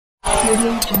Hi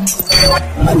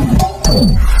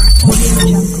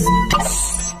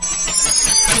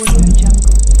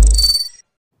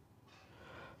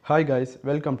guys,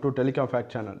 welcome to Telecom Fact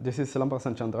Channel. This is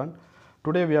Silampasan Chandran.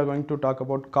 Today we are going to talk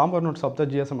about components of the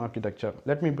GSM architecture.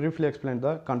 Let me briefly explain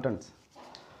the contents.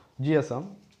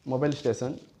 GSM, mobile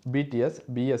station, BTS,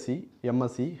 BSE,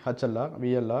 MSE, HLR,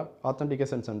 VLR,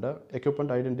 Authentication Center, Equipment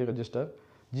Identity Register,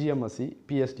 GMSE,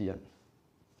 Pstn.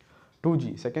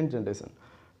 2G, second generation.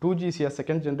 2G is a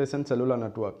second generation cellular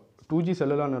network. 2G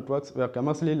cellular networks were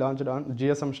commercially launched on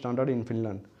GSM standard in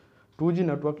Finland. 2G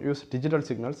network uses digital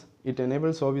signals. It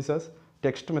enables services,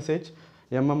 text message,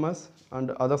 MMS and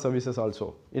other services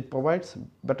also. It provides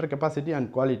better capacity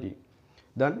and quality.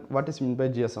 Then what is meant by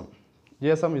GSM?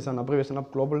 GSM is an abbreviation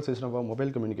of Global System for Mobile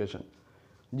Communication.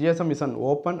 GSM is an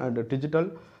open and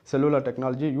digital cellular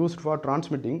technology used for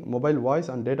transmitting mobile voice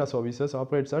and data services.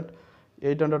 Operates at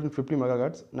 850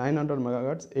 MHz, 900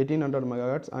 MHz, 1800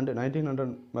 MHz and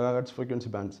 1900 MHz frequency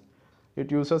bands.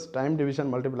 It uses time division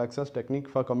multiple access technique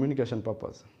for communication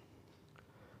purpose.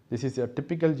 This is a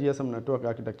typical GSM network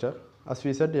architecture. As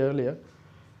we said earlier,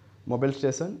 mobile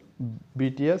station,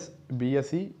 BTS,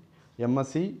 BSE,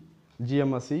 MSE,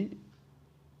 GMSE,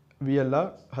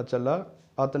 VLR, HLR,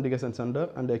 Authentication Center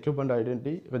and Equipment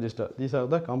Identity Register. These are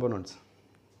the components.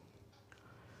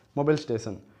 Mobile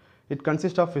station. It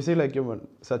consists of physical equipment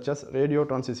such as radio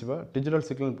transceiver, digital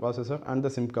signal processor and the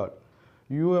SIM card.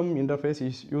 interface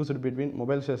is used between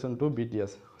mobile station to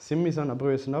BTS. SIM is an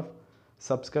abbreviation of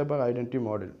Subscriber Identity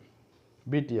Module.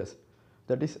 BTS,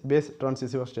 that is Base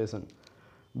Transceiver Station.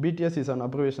 BTS is an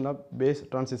abbreviation of Base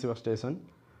Transceiver Station.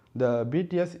 The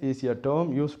BTS is a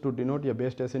term used to denote a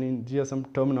base station in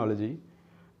GSM terminology.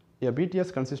 A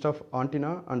BTS consists of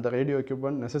antenna and the radio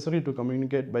equipment necessary to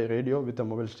communicate by radio with a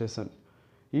mobile station.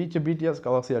 Each BTS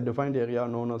covers a defined area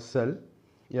known as cell.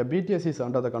 A BTS is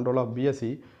under the control of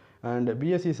BSE and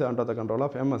BSE is under the control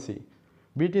of MSE.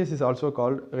 BTS is also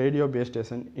called radio base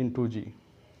station in 2G.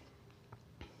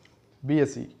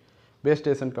 BSE, base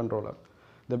station controller.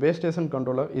 The base station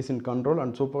controller is in control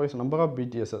and supervise number of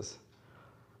BTSs.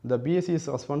 The BSE is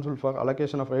responsible for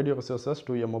allocation of radio resources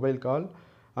to a mobile call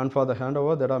and for the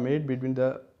handover that are made between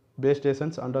the base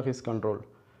stations under his control.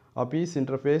 API's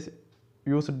interface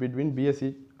used between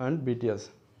BSE and BTS.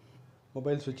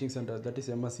 Mobile Switching Center, that is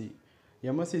MSE.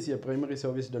 MSE is a primary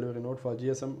service delivery node for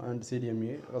GSM and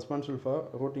CDMA, responsible for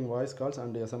routing voice calls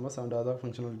and SMS and other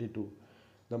functionality too.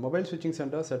 The Mobile Switching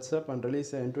Center sets up and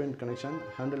releases an end-to-end connection,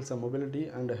 handles the mobility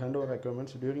and handover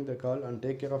requirements during the call and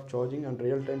take care of charging and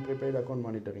real-time prepaid account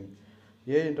monitoring.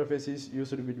 A interface is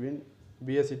used between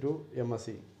BSE to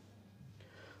MSE.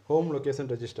 Home Location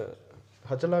Register.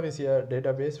 HLR is a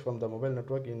database from the mobile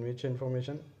network in which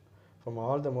information from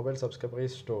all the mobile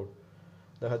subscribers is stored.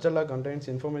 The HLR contains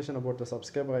information about the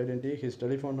subscriber identity, his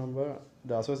telephone number,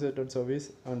 the associated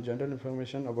service, and general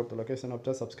information about the location of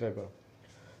the subscriber.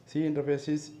 C interface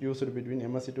is used between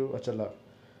MSE to HLR.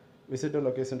 Visitor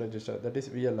Location Register, that is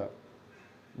VLR.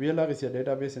 VLR is a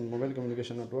database in mobile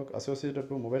communication network associated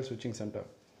to Mobile Switching Center.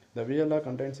 The VLR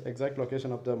contains exact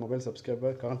location of the mobile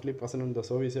subscriber currently present in the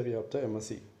service area of the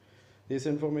MSE. This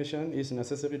information is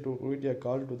necessary to route a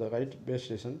call to the right base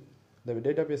station. The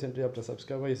database entry of the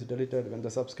subscriber is deleted when the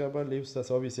subscriber leaves the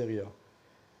service area.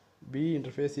 B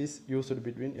interface is used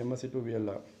between MSE to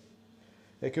VLR.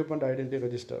 Equipment Identity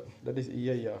Register, that is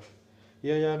EIR.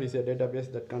 EIR is a database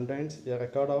that contains a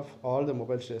record of all the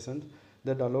mobile stations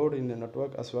that are loaded in the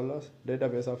network as well as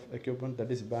database of equipment that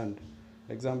is banned.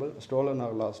 Example, stolen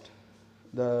or lost.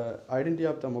 The identity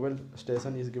of the mobile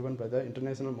station is given by the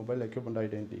International Mobile Equipment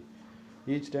Identity.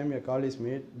 Each time a call is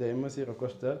made, the MSE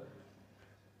requests the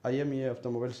IMEI of the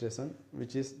mobile station,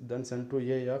 which is then sent to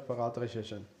EIR for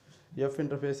authorization. F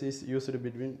interface is used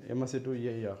between MSE to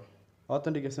EIR.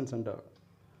 Authentication Center.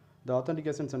 The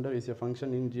Authentication Center is a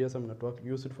function in GSM network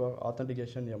used for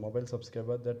authentication a mobile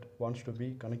subscriber that wants to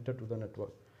be connected to the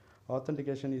network.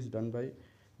 Authentication is done by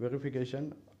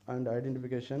verification and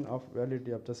identification of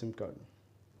validity of the SIM card.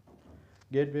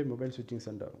 Gateway Mobile Switching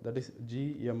Center, that is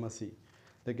GMSE.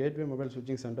 The Gateway Mobile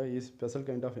Switching Center is special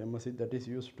kind of MSE that is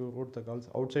used to route the calls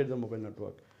outside the mobile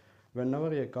network.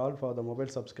 Whenever a call for the mobile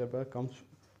subscriber comes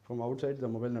from outside the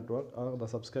mobile network or the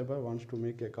subscriber wants to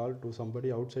make a call to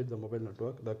somebody outside the mobile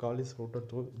network, the call is routed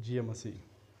through GMSE.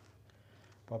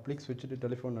 Public Switched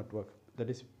Telephone Network, that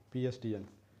is Pstn.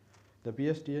 The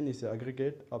Pstn is the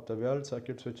aggregate of the world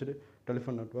circuit switched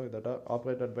telephone network that are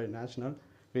operated by national,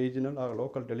 regional or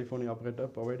local telephony operator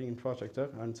providing infrastructure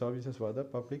and services for the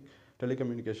public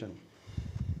telecommunication.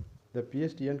 The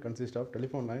Pstn consists of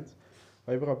telephone lines,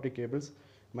 fiber optic cables,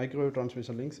 microwave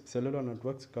transmission links, cellular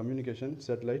networks, communication,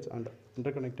 satellites, and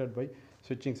interconnected by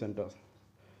switching centers.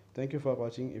 Thank you for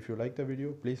watching. If you like the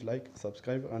video, please like,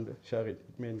 subscribe, and share it.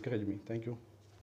 It may encourage me. Thank you.